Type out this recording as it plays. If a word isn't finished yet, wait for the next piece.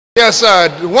Yes,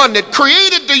 the one that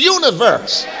created the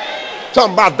universe.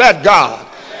 Talking about that God.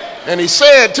 And he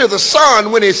said to the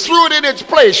sun when he threw it in its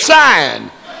place, shine.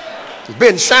 It's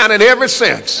been shining ever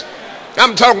since.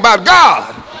 I'm talking about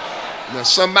God. There's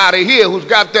somebody here who's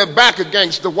got their back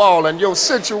against the wall and your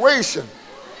situation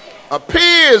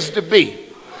appears to be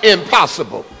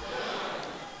impossible.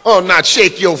 Oh, not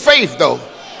shake your faith though,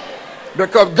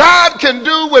 because God can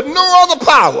do what no other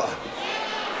power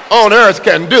on earth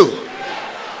can do.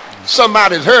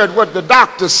 Somebody's heard what the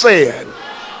doctor said,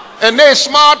 and they're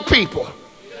smart people,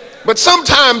 but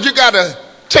sometimes you got to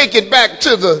take it back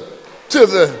to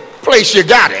the place you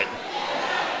got it.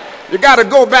 You got to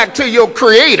go back to your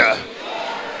creator,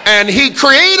 and he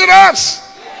created us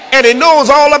and he knows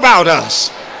all about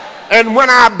us. And when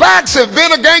our backs have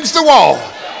been against the wall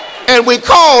and we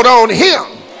called on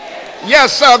him,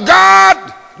 yes sir,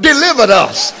 God delivered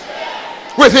us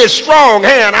with his strong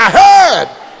hand. I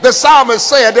heard the psalmist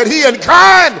said that he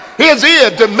inclined his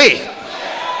ear to me.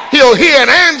 He'll hear and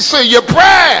answer your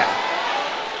prayer.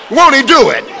 Won't he do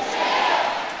it?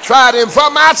 Tried him for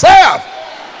myself.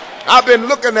 I've been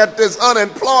looking at this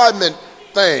unemployment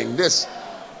thing, this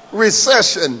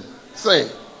recession thing.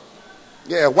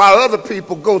 Yeah, while other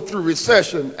people go through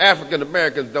recession, African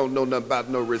Americans don't know nothing about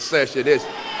no recession. It's,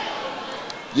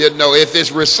 you know, if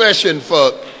it's recession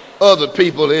for other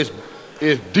people, it's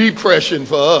depression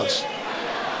for us.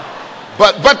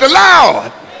 But the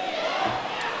Lord,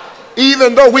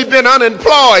 even though we've been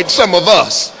unemployed, some of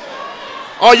us,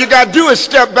 all you got to do is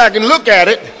step back and look at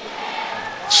it.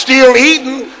 Still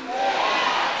eating,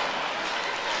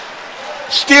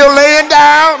 still laying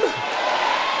down,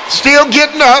 still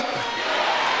getting up.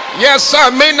 Yes, sir,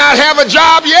 may not have a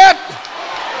job yet,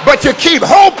 but you keep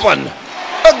hoping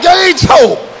against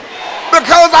hope,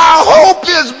 because our hope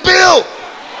is built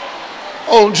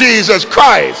on Jesus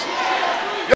Christ.